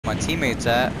my teammates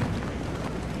at.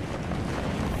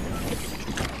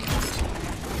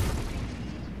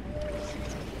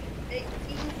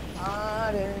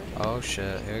 Oh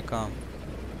shit, here we come.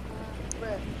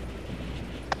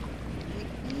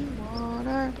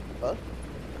 Huh?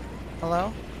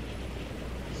 Hello?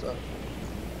 What's up?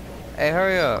 Hey,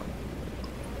 hurry up.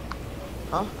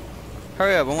 Huh?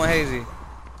 Hurry up, I'm with Hazy.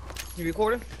 You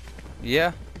recording?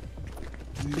 Yeah.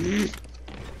 Gotta get it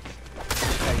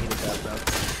back, bro.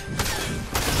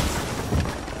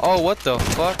 Oh, what the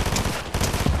fuck?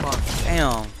 Come on.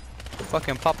 Damn.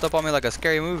 Fucking popped up on me like a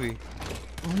scary movie.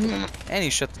 And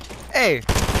he shut the... Hey!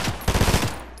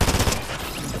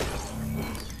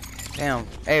 Damn.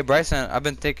 Hey, Bryson, I've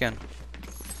been thinking.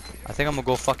 I think I'm gonna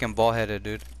go fucking ball-headed,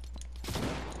 dude.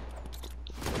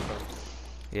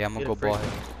 Yeah, I'm gonna go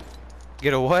ball-headed.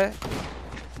 Get a what?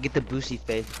 Get the boosty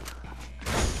face.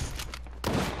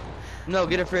 No,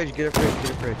 get a fridge, get a fridge,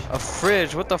 get a fridge. A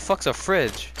fridge? What the fuck's a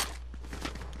fridge?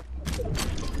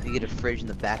 You get a fridge in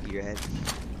the back of your head.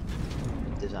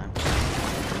 Design.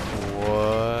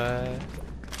 What?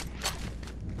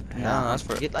 Nah, No, that's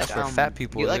for, get like, that's for fat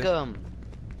people, Get like dude.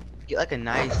 get like a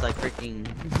nice like freaking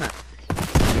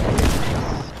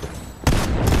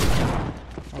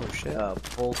Oh shit.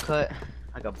 bowl cut,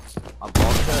 like a ball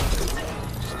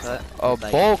cut. A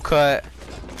like, bowl cut?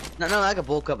 No, like a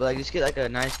bowl cut, but like just get like a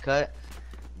nice cut,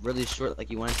 really short, like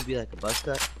you want it to be like a buzz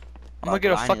cut. I'm gonna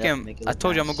get a fucking... I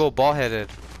told you I'm gonna go ball-headed.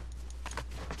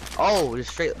 Oh,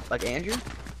 just straight like Andrew?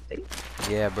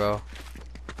 Yeah, bro.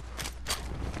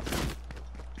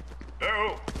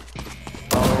 No.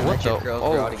 Oh, what that's your the? girl's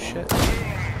Oh, routing. shit.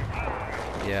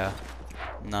 Yeah.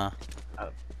 Nah.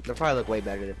 They'll probably look way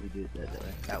better if we do it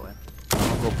that way.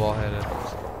 I'll go ball-headed.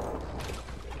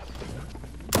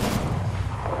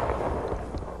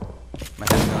 My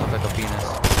head's gonna look like a penis.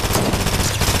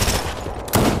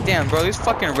 Damn, bro, these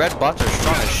fucking red bots are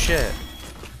strong as shit.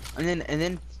 And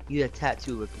then you get a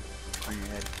tattoo on your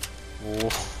head. Whoa.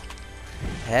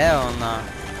 Hell nah.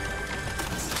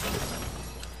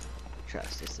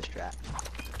 Trust, it's the strap.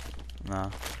 Nah.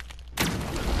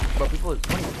 But people want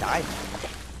to die.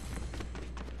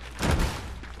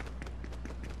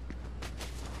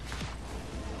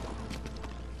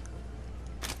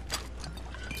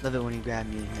 Love it when you grab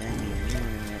me.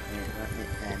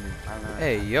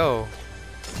 Hey, yo.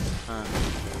 Huh.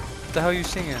 What the hell are you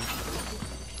singing?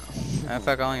 Matter of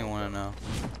fact, I don't even want to know.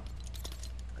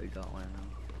 You don't want to know.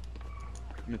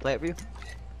 Let me play it for you?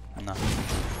 No.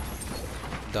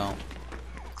 Don't.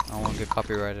 I don't want to get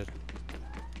copyrighted.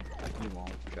 You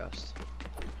won't, trust.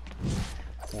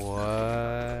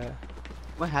 What?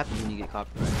 What happens when you get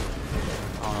copyrighted?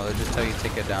 I don't know, they just tell you to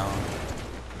take it down.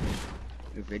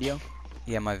 Your video?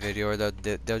 Yeah, my video, or they'll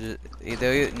just...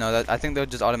 no, I think they'll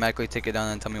just automatically take it down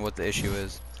and tell me what the issue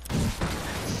is.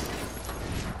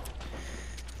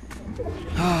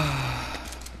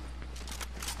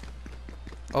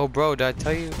 Oh, bro, did I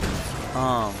tell you?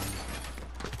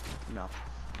 No.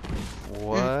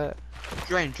 What?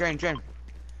 Train.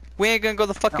 We ain't gonna go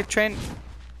the fucking train.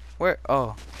 Where?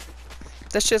 Oh.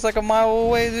 That shit's like a mile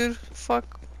away, dude.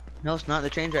 Fuck. No, it's not. The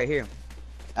train's right here.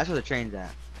 That's where the train's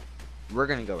at. We're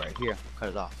gonna go right here. Cut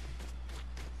it off.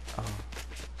 Oh.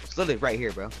 It's literally right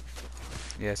here, bro.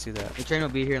 Yeah, I see that. The train will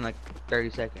be here in like 30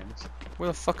 seconds. Where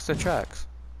the fuck's the tracks?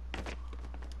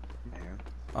 There.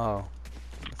 Oh.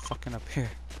 They're fucking up here.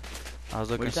 I was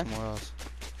looking What'd you say? somewhere else.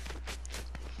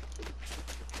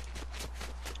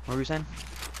 What were you saying?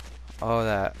 Oh,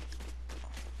 that.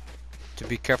 To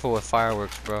be careful with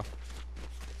fireworks, bro.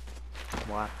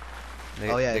 Why? They,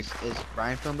 Oh yeah, they- is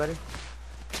Brian feeling better?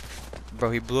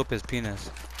 Bro, he blew up his penis.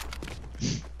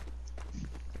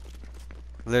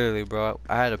 Literally, bro.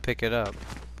 I had to pick it up.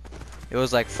 It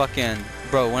was like fucking...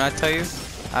 Bro, when I tell you,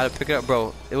 I had to pick it up,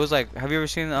 bro. It was like... Have you ever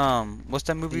seen, what's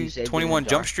that movie? 21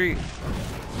 Jump Street?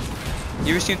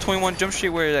 You ever seen 21 Jump Street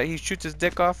where he shoots his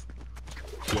dick off?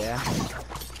 Yeah.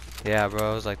 Yeah,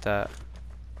 bro. It was like that.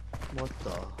 What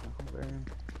the?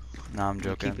 Nah, I'm You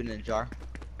joking. keep it in a jar.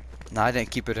 Nah, I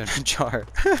didn't keep it in a jar.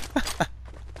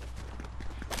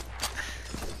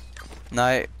 Nah,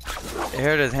 it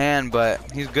hurt his hand, but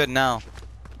he's good now.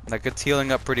 Like, it's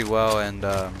healing up pretty well, and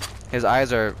his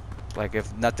eyes are like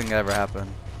if nothing ever happened.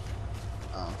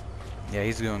 Oh. Yeah,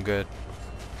 he's doing good.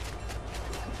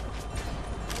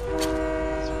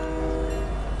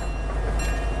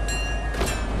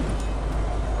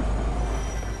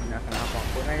 You're not gonna hop on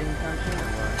Fortnite anytime soon, or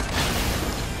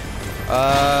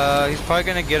what? He's probably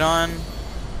gonna get on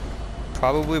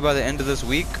probably by the end of this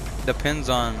week. Depends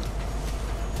on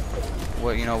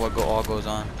what all goes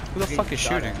on. Who the fuck is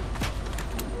shooting?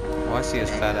 Oh, I see his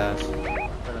fat ass. Let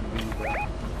him be, bro.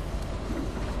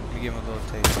 give him a little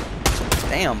taste.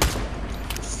 Damn.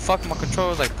 Fuck, my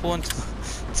controller's like pulling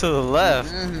to the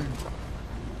left.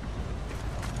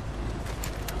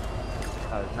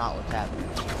 That is not what's happening.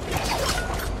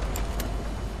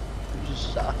 You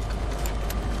just suck.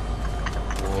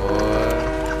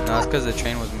 What? No, it's because the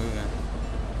train was moving.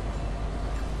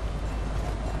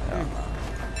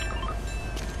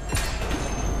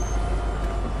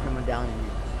 Medallion.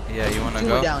 Yeah, you wanna Two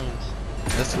go? medallions.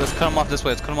 Let's cut them off this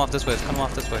way. Let's cut them off this way. Let's cut them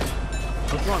off this way.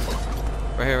 Which one?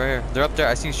 Right here, right here. They're up there.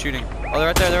 I see you shooting. Oh, they're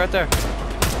right there. They're right there.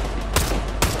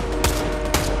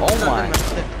 Oh my.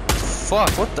 Fuck.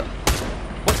 What the?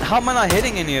 What? How am I not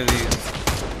hitting any of these?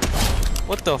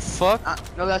 What the fuck?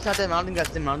 No, that's not them. I don't think that's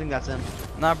them. I don't think that's them.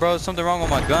 Nah, bro. There's something wrong with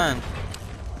my gun.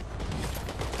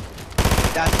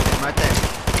 That's them right there.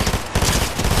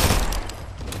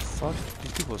 Fuck.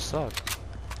 These people suck.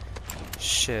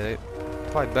 Shit.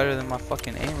 Probably better than my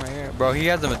fucking aim right here. Bro, he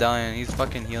has the medallion. He's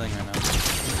fucking healing right now.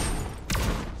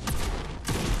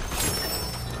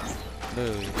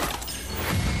 Literally.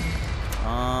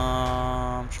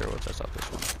 Sure, we'll test out this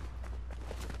one.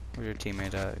 Where's your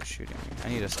teammate at? Who's shooting me? I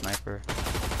need a sniper.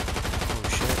 Oh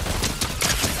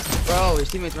shit. Bro, his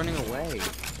teammate's running away.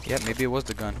 Yeah, maybe it was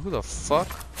the gun. Who the fuck?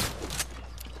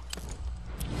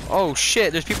 Oh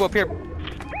shit, there's people up here.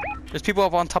 There's people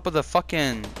up on top of the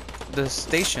fucking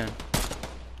station.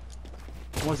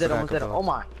 Almost dead, almost dead. Oh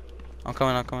my. I'm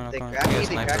coming, I'm coming, I'm coming. I They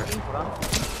need a cracked sniper. me? Hold on.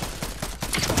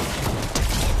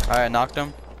 Alright, knocked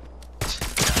him.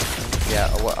 Yeah,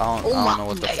 I don't know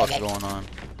what the fuck's going on.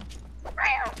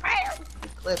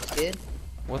 Clips, kid.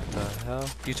 What the hell?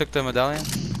 You took the medallion?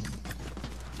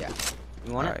 Yeah.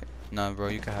 You want Alright. No, bro,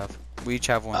 you can have. We each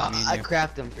have one. Me and I you.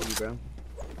 craft them for you, bro.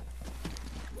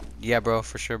 Yeah, bro,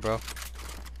 for sure, bro.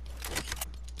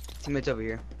 Teammates over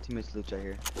here. Teammates loot right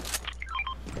here.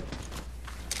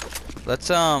 Let's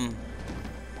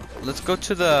go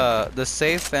to the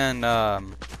safe and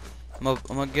I'm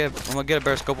gonna get a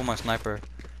better scope on my sniper.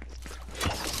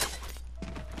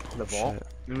 The ball? Shit.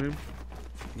 Mm-hmm.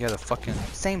 Yeah, the fucking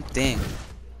same thing.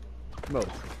 Bro,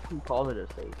 who called it a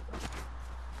safe?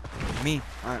 Me.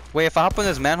 Alright. Wait, if I hop in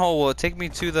this manhole, will it take me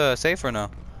to the safe or no?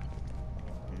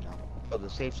 No. Oh, the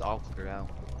safe's all cleared out.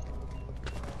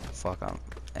 Fuck,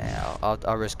 yeah,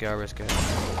 I'll risk it. I'll risk it.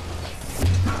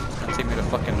 It's gonna take me to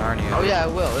fucking Narnia. Oh yeah,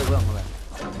 it will. It will.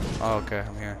 Oh, okay,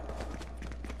 I'm here.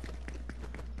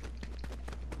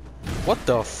 What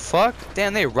the fuck?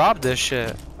 Damn, they robbed this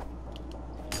shit.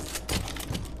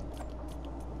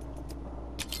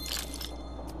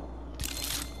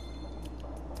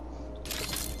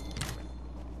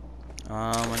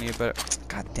 I need a better.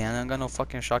 God damn, I don't got no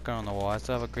fucking shotgun on the wall. I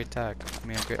still have a great tack. I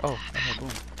mean, a great. Oh, boom.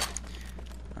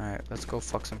 Alright, let's go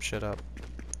fuck some shit up.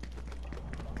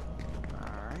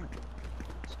 Alright.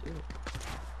 Let's do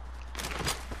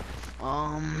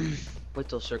it. Wait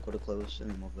till circle to close and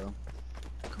then we'll go.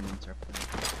 Come on, start playing.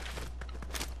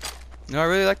 No, I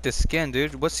really like this skin,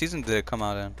 dude. What season did it come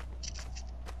out in?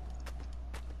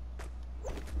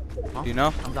 Huh? Do you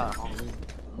know? I'm not Halloween.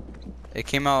 It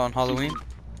came out on Halloween?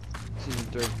 Season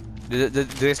 3. Do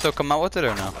they still come out with it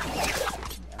or no?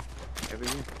 Every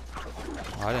year.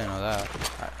 Oh, I didn't know that.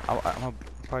 I'm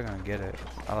probably gonna get it.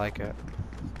 I like it.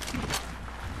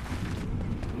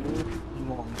 You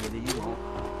won't get it, you won't.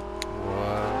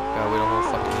 What? Gotta wait a whole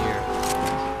fucking year.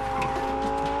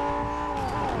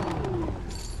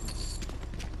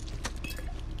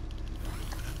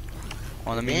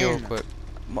 Oh, let me heal real quick.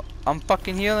 I'm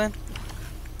fucking healing.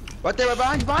 Right there, right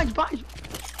behind you, behind you, behind you.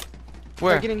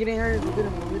 Where? Get in, hurry. We'll get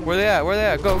him. Where they at? Where they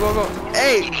at? Go, go, go.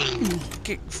 Hey!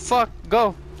 Fuck,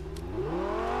 go.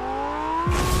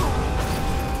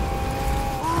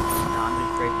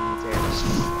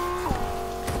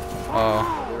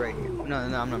 Oh. They're right here. No,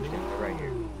 I'm not just kidding. They're right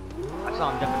here. I saw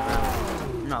them jumping around.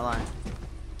 I'm not lying.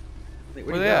 Wait,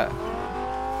 Where they at?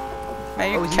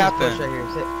 Man, you he's capping. right here.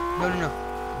 No.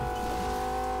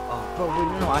 Oh, bro,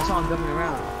 wait, no. I saw him jumping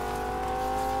around.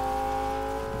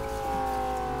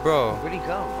 Bro. Where'd he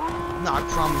go? No, I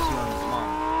promise you on his mom.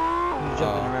 He's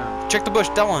jumping around. Check the bush,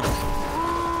 that one.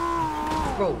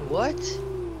 Bro, what?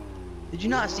 Did you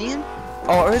not see him?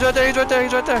 Oh, he's right there, he's right there,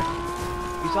 he's right there.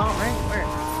 You saw him, right? Where?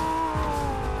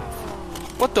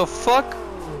 What the fuck?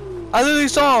 I literally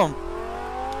saw him.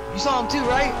 You saw him too,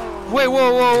 right? Wait,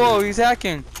 whoa, he's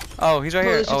hacking. Oh, he's right Bro,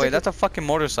 here. this Oh, looks wait, like that's a fucking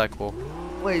motorcycle.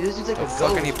 Wait, this is like The a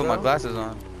fuck I ghost, need to put bro. my glasses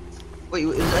on. Wait, it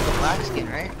was like a black skin,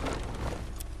 right?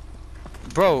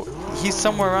 Bro, he's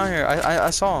somewhere around here. I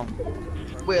saw him.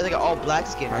 Wait, like an all black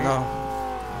skin, right? I know.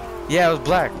 Yeah, it was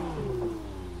black.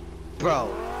 Bro.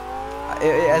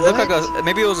 It looked like a,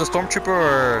 maybe it was a stormtrooper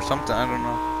or something. I don't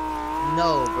know.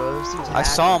 No, bro. This dude's I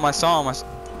saw him.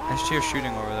 I see her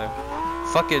shooting over there.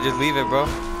 Fuck it, just leave it, bro.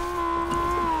 Bro,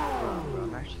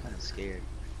 I'm actually kind of scared.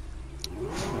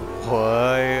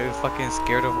 What? You fucking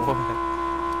scared of what?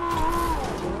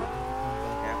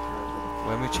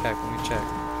 Let me check.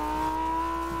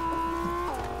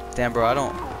 Damn, bro, I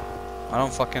don't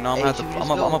fucking know. I'm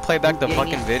gonna play back the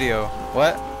fucking video.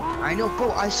 What? I know,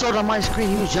 bro. I saw it on my screen.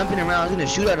 He was jumping around. I was gonna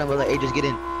shoot at him, but like, hey, just get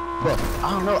in. But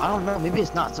I don't know. Maybe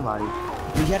it's not somebody.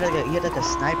 But he had like a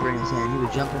sniper in his hand. He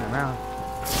was jumping around.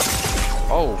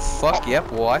 Oh fuck,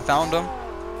 yep. Well, I found him.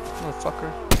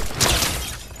 Motherfucker.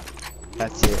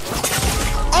 That's it.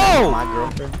 Oh! My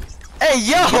girlfriend. Hey,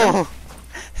 yo!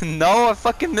 No, I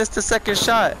fucking missed the second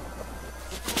shot.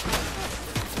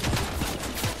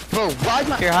 Bro, why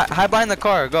my... Here, hide behind the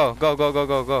car. Go.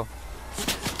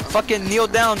 Fucking kneel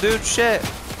down, dude. Shit.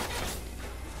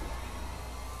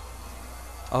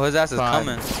 Oh, his ass is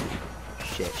coming.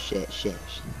 Shit.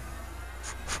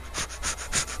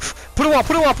 Put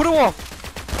a wall.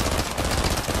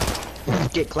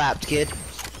 Get clapped, kid.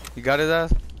 You got his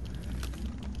ass?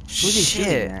 Who's he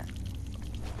shooting at?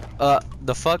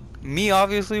 The fuck? Me,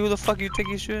 obviously. Who the fuck you think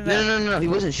he's shooting at? No. He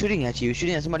wasn't shooting at you. He was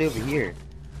shooting at somebody over here.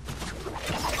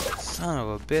 Son of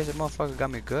a bitch. That motherfucker got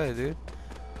me good, dude.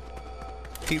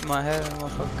 Peep my head, that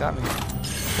motherfucker got me.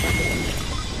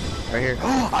 Right here.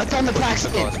 Oh, I found the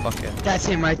blacksmith. Oh, fuck it. That's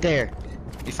him right there.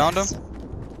 You found him?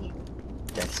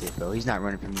 That's it, bro. He's not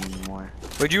running from me anymore.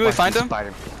 Where'd you really find him?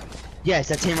 Spider. Yes,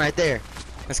 that's him right there.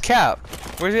 It's Cap.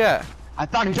 Where's he at? I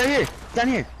found him. He's right here. Down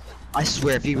here. I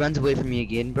swear, if he runs away from me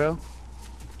again, bro.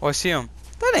 Oh, I see him.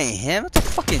 That ain't him. That's a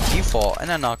fucking default.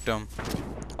 And I knocked him.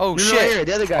 Oh, No, shit. right here,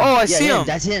 the other guy. Oh, I Yeah, see him.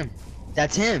 That's him.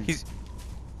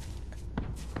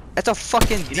 That's a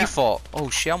fucking default. Oh,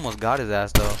 shit. I almost got his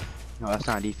ass, though. No, that's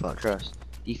not a default. Trust.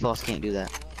 Defaults can't do that.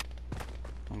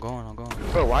 I'm going.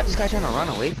 Bro, why is this guy trying to run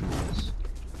away from us?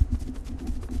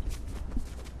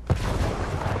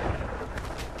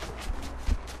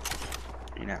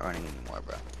 You're not running anymore,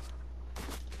 bro.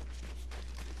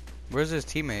 Where's his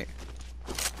teammate?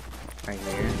 Right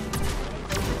there.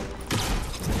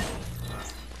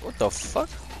 What the fuck?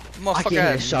 I can't Motherfucker hear a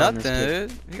had shot in nothing,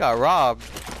 this dude. He got robbed.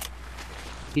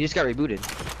 He just got rebooted.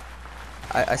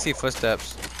 I see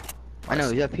footsteps. I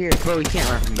know, he's up here. Bro, he can't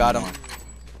run from me Got him. anymore.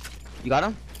 You got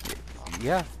him?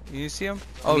 Yeah, you see him?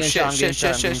 I'm Oh getting shot, I'm getting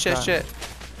shot, I'm getting shit.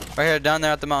 Right here, down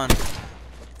there at the mountain.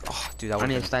 Oh, dude, that I would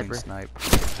need a have been a sniper. snipe.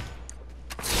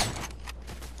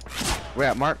 We're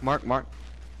at Mark.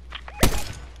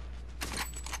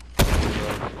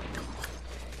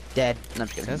 Dead. No, I'm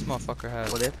just kidding. This motherfucker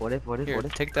has. What if? Here,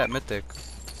 take that mythic.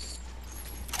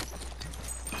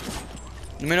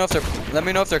 Let me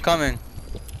know if they're coming.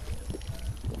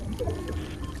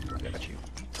 Got you.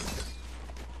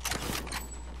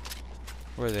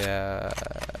 Where are they at?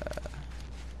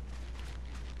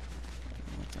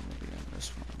 This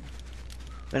one.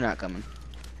 They're not coming.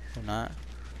 They're not.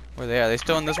 Where are they at? Are they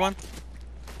still in this one?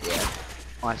 Yeah.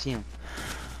 Oh, I see him.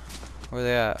 Where are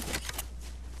they at?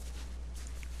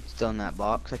 Still in that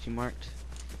box that you marked.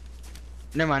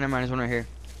 Never mind. There's one right here.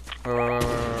 Where?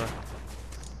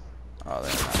 Oh,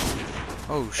 they're not.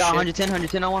 Oh shit.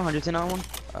 110 on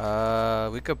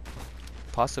one. We could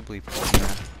possibly.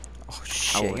 Oh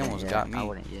shit, he almost got me. I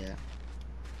wouldn't, yeah.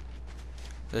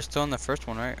 They're still in the first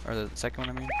one, right? Or the second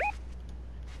one, I mean?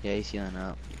 Yeah, he's healing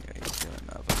up. Yeah, he's healing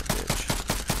up like a bitch.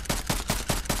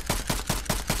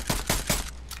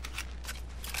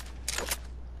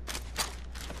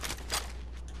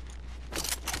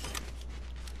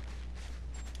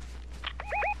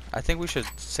 I think we should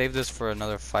save this for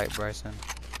another fight, Bryson.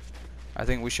 I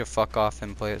think we should fuck off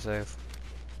and play it safe.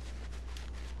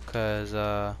 Cause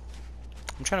I'm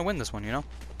trying to win this one, you know.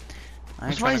 I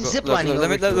ain't trying to go.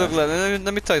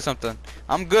 Let me tell you something.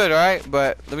 I'm good, alright,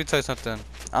 but let me tell you something.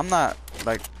 I'm not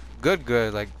like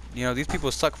good. Like, you know, these people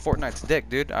suck Fortnite's dick,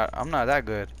 dude. I'm not that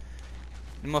good.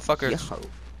 These motherfuckers. Yo.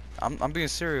 I'm being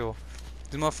serial.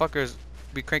 These motherfuckers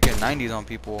be cranking 90s on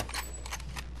people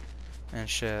and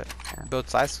shit. Yeah. Build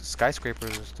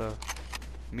skyscrapers and stuff.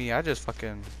 Me, I just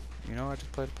fucking, you know, I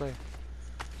just play to play.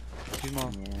 These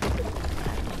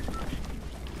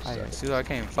Yeah. see, I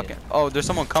can't even fucking. Oh, there's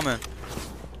someone coming.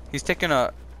 He's taking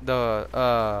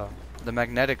the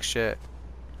magnetic shit.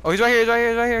 Oh, he's right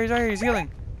here. He's healing.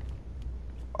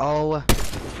 Oh.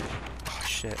 Oh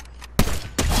shit.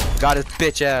 Got his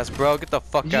bitch ass, bro. Get the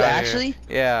fuck out Did of you here. actually?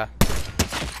 Yeah.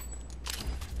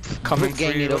 Coming Boot for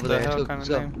gang you, it over what the there. hell Let's kind of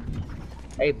go. name?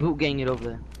 Hey, boot gang it over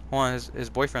there. Hold on, his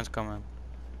boyfriend's coming.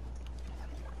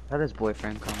 Let his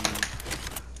boyfriend come in.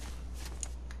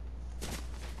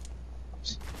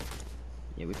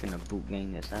 Yeah, we finna boot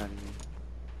gang this out of here.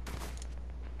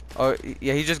 Oh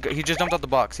yeah, he just jumped out the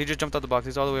box. He just jumped out the box.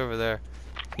 He's all the way over there.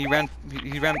 He ran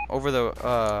over the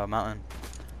mountain.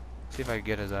 See if I can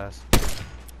get his ass.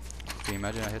 Can you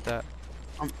imagine I hit that?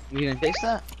 You gonna fix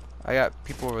that? I got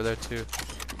people over there too.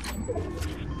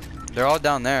 They're all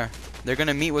down there. They're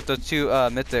gonna meet with the two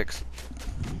mythics.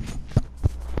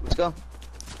 Let's go.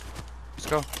 Let's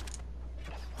go.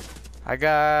 I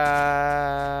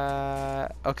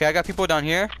got people down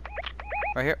here.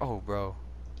 Right here. Oh, bro.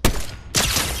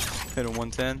 Hit him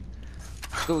 110.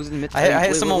 I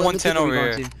hit someone 110 over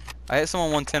here. I hit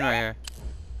someone 110 right here.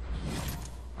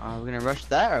 Are we gonna rush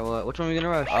that or what? Which one are we gonna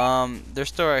rush? They're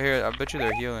still right here. I bet you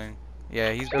they're healing.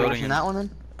 Yeah, he's building. That one then?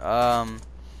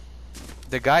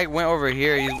 The guy went over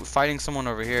here. He's fighting someone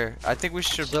over here. I think we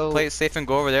should play it safe and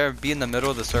go over there and be in the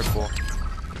middle of the circle.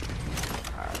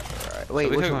 Alright.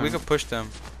 Wait, so we could push them.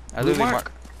 I literally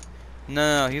mark.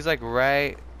 No, he's like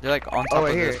right. They're like on top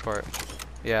of this part.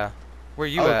 Yeah. Where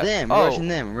you at? Them. We're rushing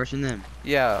them. We're rushing them.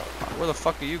 Yeah. Where the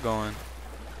fuck are you going?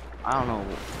 I don't know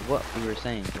what you were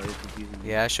saying, so it's confusing.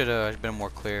 Yeah, I should have been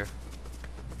more clear.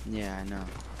 Yeah, I know.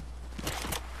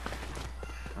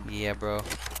 Yeah, bro.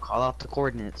 Call out the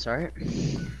coordinates, alright?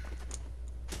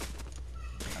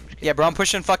 Yeah, bro, I'm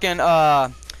pushing fucking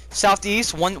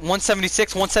southeast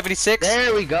 176, 176.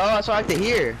 There we go. That's what I like to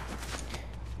hear.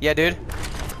 Yeah, dude.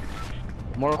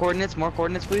 More coordinates,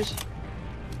 please.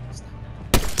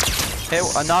 Hey,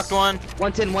 I knocked one.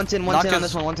 110 on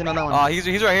this one, 110 on that one. Oh, he's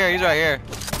right here. He's right here.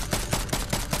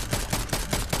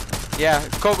 Yeah,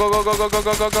 go.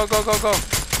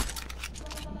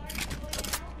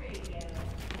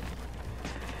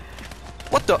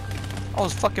 What the? I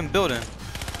was fucking building.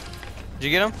 Did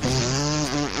you get him?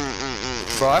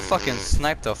 Bro, I fucking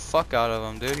sniped the fuck out of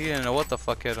him, dude. He didn't know what the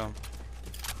fuck hit him.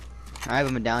 I have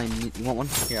a medallion. You want one?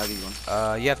 Here, I'll give you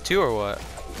one. You have two or what?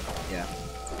 Yeah.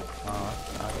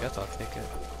 I guess I'll take it.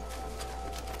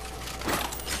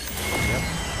 Yep.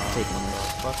 Take What one. the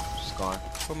fuck? Scar.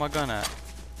 Where's my gun at?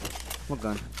 What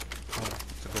gun? Oh,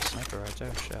 it's a good sniper right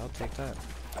there. Shit, I'll take that.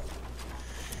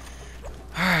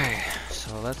 Alright,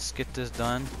 so let's get this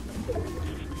done.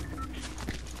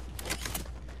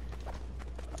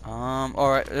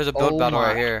 Alright, there's a build battle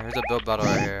right here.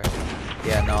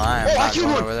 Yeah, no, I am not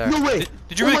going over there. No way!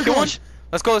 Did you really kill one?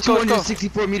 Let's go.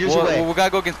 264 meters away. Well, we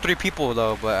gotta go against 3 people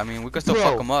though, but I mean, we could still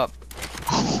fuck them up.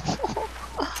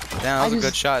 Damn, that was a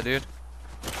good shot, dude.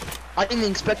 I didn't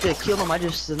even expect to kill him. I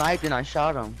just sniped and I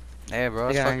shot him. Hey,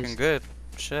 bro, that's fucking good.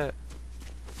 Shit.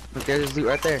 Look, there's his loot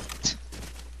right there.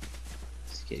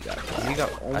 This kid got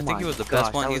Oh I think he was the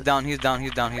best one. He's down.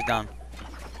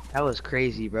 That was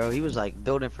crazy, bro. He was like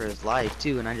building for his life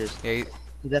too, and I just he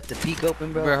left the peak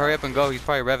open, bro. Better hurry up and go. He's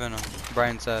probably revving him.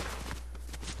 Brian said.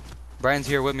 Brian's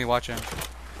here with me watching.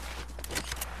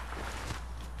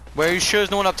 Wait, are you sure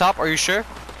there's no one up top? Are you sure?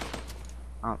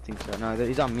 I don't think so. No,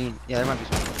 he's on me. Yeah, there might be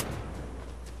someone.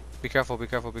 Be careful.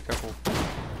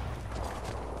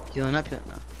 Healing up yet?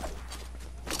 No.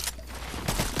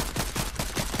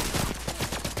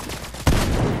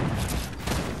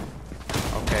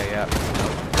 Okay, yeah.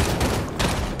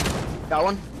 Got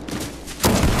one.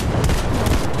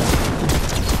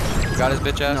 Got his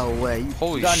bitch ass? No way.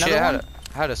 Holy shit, I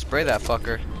had to spray that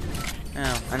fucker.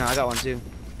 Yeah. I know, I got one too.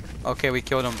 Okay, we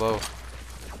killed them both.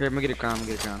 Here, I'm gonna get a crown,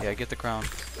 Yeah, get the crown.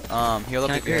 Heal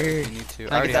up here. you need to.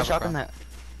 Can I get that shotgun?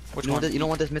 Which one? one? You don't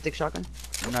want this mythic shotgun?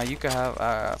 No, you can have.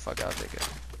 Fuck, I'll take it.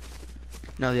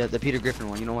 No, the Peter Griffin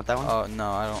one. You don't want that one? Oh no,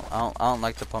 I don't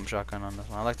like the pump shotgun on this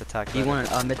one. I like the tac. You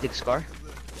want a mythic scar?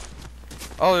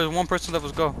 Oh, there's one person left.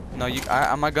 Let's go. No,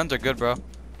 my guns are good, bro.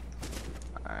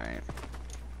 Alright.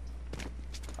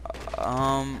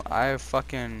 I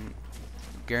fucking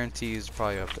guarantee he's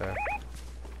probably up there.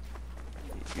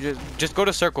 You just go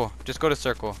to circle.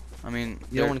 I mean,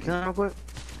 you don't want to kill him real quick?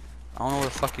 I don't know where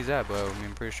the fuck he's at, but I mean,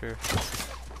 I'm pretty sure.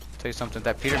 Tell you something,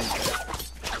 that Peter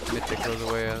mythic goes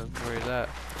away where he's at.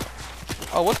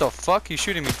 Oh, what the fuck? He's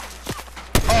shooting me.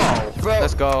 Oh, bro.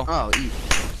 Let's go. Oh, easy,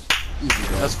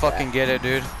 bro. Let's fucking get it,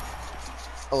 dude.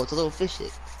 Oh, it's a little fishy.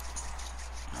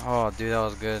 Oh, dude, that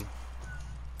was good.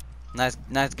 Nice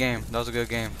game. That was a good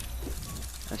game.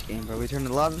 Nice game, bro. We turned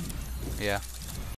to 11? Yeah.